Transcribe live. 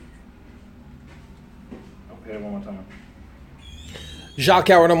Play it one more time. Jacques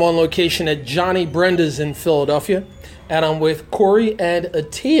Howard, I'm on location at Johnny Brenda's in Philadelphia, and I'm with Corey and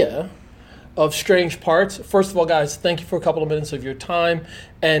Atia of Strange Parts. First of all, guys, thank you for a couple of minutes of your time.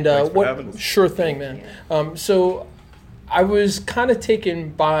 And Thanks for having us. Sure thing, man. So I was kind of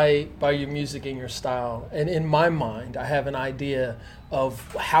taken by your music and your style, and in my mind, I have an idea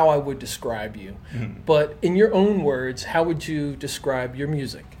of how I would describe you. Mm-hmm. But in your own words, how would you describe your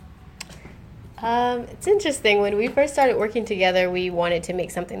music? It's interesting. When we first started working together, we wanted to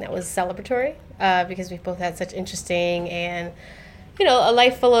make something that was celebratory because we both had such interesting and, a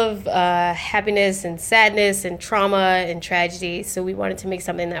life full of happiness and sadness and trauma and tragedy. So we wanted to make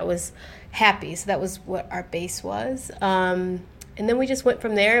something that was happy. So that was what our base was. And then we just went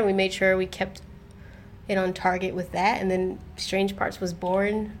from there and we made sure we kept it on target with that. And then Strange Parts was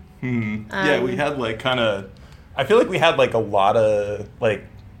born. Yeah, we had I feel like we had a lot of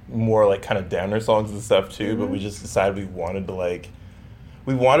more kind of downer songs and stuff too, but we just decided we wanted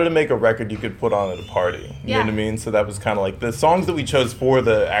to make a record you could put on at a party. You know what I mean? So that was kind of the songs that we chose for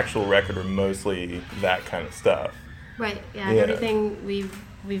the actual record were mostly that kind of stuff. Right. Yeah. Everything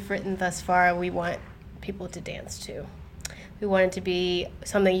we've written thus far, we want people to dance to. We want it to be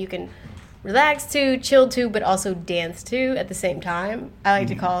something you can relax to, chill to, but also dance to at the same time. I like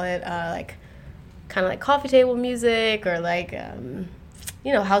to call it kind of like coffee table music or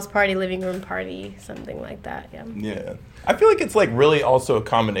house party, living room party, something like that. Yeah. I feel like it's really also a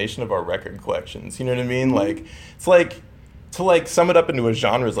combination of our record collections. You know what I mean? It's to sum it up into a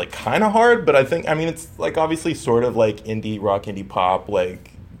genre is kind of hard, but it's obviously sort of indie rock, indie pop,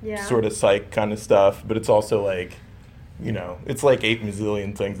 sort of psych kind of stuff, but it's also it's 8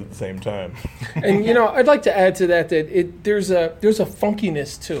 bazillion things at the same time. And I'd like to add to that there's a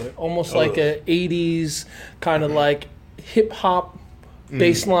funkiness to it, almost like a 80s kind of hip hop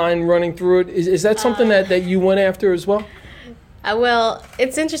bass line running through it. Is that something that you went after as well? Well,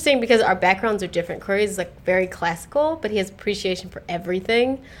 it's interesting because our backgrounds are different. Corey is very classical, but he has appreciation for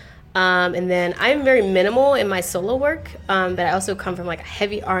everything. And then I'm very minimal in my solo work, but I also come from a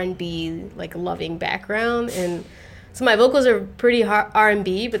heavy R&B loving background, and so my vocals are pretty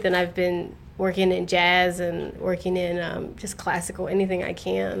R&B. But then I've been working in jazz and working in just classical, anything I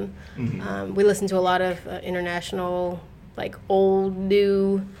can. Mm-hmm. We listen to a lot of international, old,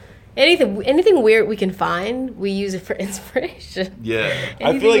 new. Anything weird we can find, we use it for inspiration. Yeah.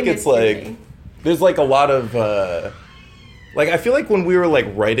 I feel like it's there's a lot of I feel like when we were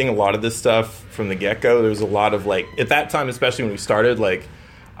writing a lot of this stuff from the get-go, there was a lot of at that time, especially when we started,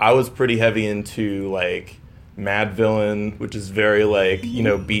 I was pretty heavy into Mad Villain, which is very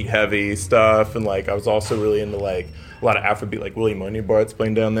beat heavy stuff, and I was also really into a lot of Afrobeat, Willie Munyabart's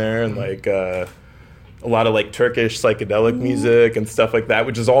playing down there, and a lot of Turkish psychedelic music and stuff like that,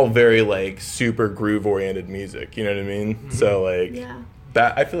 which is all very super groove oriented music. You know what I mean? Mm-hmm. So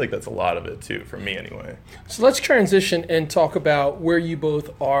that I feel like that's a lot of it too, for me anyway. So let's transition and talk about where you both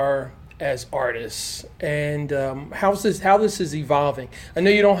are as artists and how this is evolving. I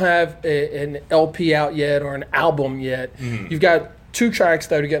know you don't have an LP out yet or an album yet. Mm-hmm. You've got 2 tracks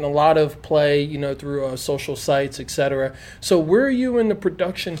that are getting a lot of play, through social sites, etc. So where are you in the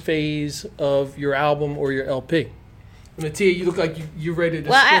production phase of your album or your LP? Atia, you look like you're ready to.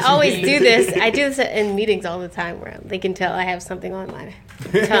 Well, I always do this. I do this in meetings all the time where they can tell I have something on my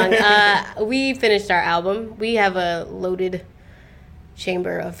tongue. We finished our album. We have a loaded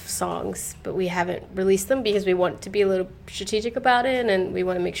chamber of songs, but we haven't released them because we want to be a little strategic about it, and we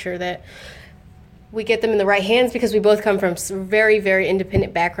want to make sure that we get them in the right hands because we both come from very, very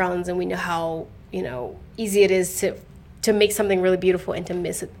independent backgrounds, and we know how, easy it is to make something really beautiful and to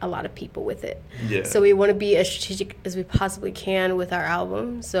miss a lot of people with it. Yeah. So we want to be as strategic as we possibly can with our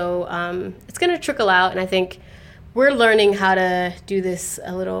album. So it's going to trickle out, and I think we're learning how to do this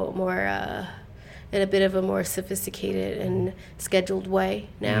a little more in a bit of a more sophisticated and scheduled way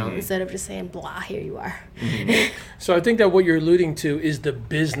now, instead of just saying, blah, here you are. Mm-hmm. So I think that what you're alluding to is the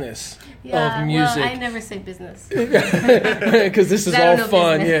business of music. Well, I never say business. Because this is all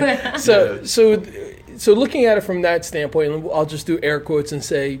fun. Yeah. So looking at it from that standpoint, and I'll just do air quotes and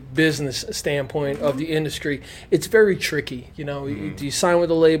say business standpoint of the industry, it's very tricky. Do you sign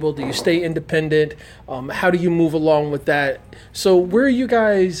with a label? Do you stay independent? How do you move along with that? So where are you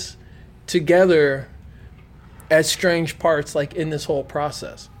guys together as Strange Parts in this whole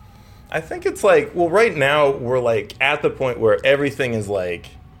process? I think it's right now we're at the point where everything is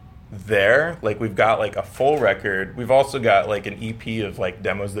there. We've got a full record. We've also got an EP of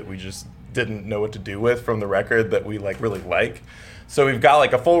demos that we just didn't know what to do with from the record that we really like. So we've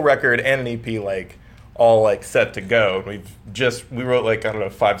got a full record and an EP all like set to go. We wrote like, I don't know,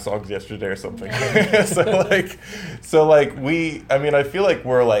 5 songs yesterday or something. so I feel like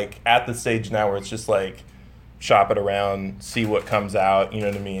we're like at the stage now where it's just like shop it around, see what comes out, you know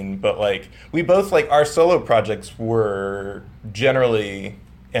what I mean? But like we both like our solo projects were generally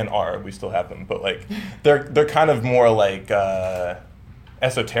we still have them, but like they're kind of more like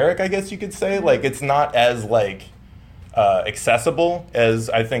esoteric, I guess you could say. Like it's not as like accessible as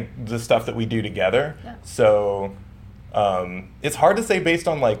I think the stuff that we do together. Yeah. So it's hard to say based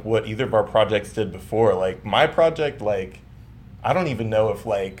on like what either of our projects did before. Like my project, like I don't even know if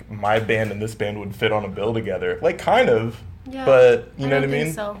like my band and this band would fit on a bill together. Like kind of, yeah, but you know what I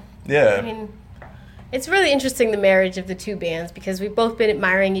mean? So. Yeah. I mean, it's really interesting, the marriage of the two bands, because we've both been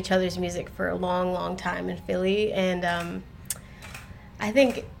admiring each other's music for a long, long time in Philly, and I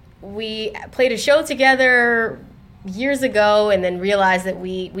think we played a show together years ago and then realized that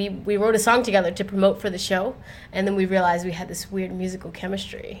we wrote a song together to promote for the show, and then we realized we had this weird musical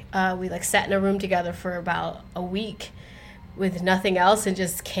chemistry. We like sat in a room together for about a week with nothing else and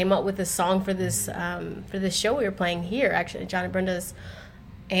just came up with a song for this show we were playing here, actually, John and Brenda's.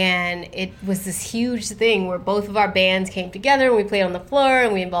 And it was this huge thing where both of our bands came together and we played on the floor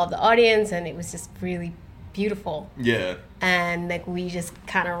and we involved the audience, and it was just really beautiful. Yeah. And like we just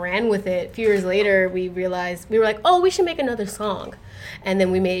kind of ran with it. A few years later, we realized, we were like, oh, we should make another song. And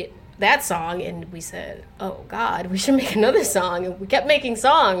then we made that song and we said, oh God, we should make another song. And we kept making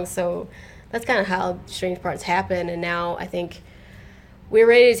songs. So that's kind of how Strange Parts happened. And now I think we're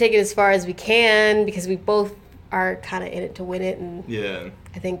ready to take it as far as we can, because we both are kind of in it to win it. And yeah,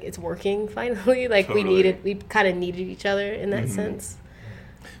 I think it's working finally. Like totally. we kind of needed each other in that sense.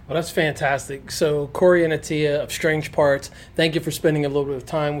 Well, that's fantastic. So, Corey and Atia of Strange Parts, thank you for spending a little bit of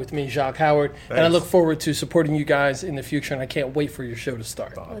time with me, Jacques Howard. Thanks. And I look forward to supporting you guys in the future, and I can't wait for your show to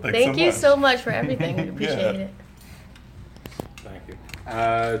start. Well, thank you so much for everything. We appreciate it. Thank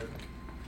you.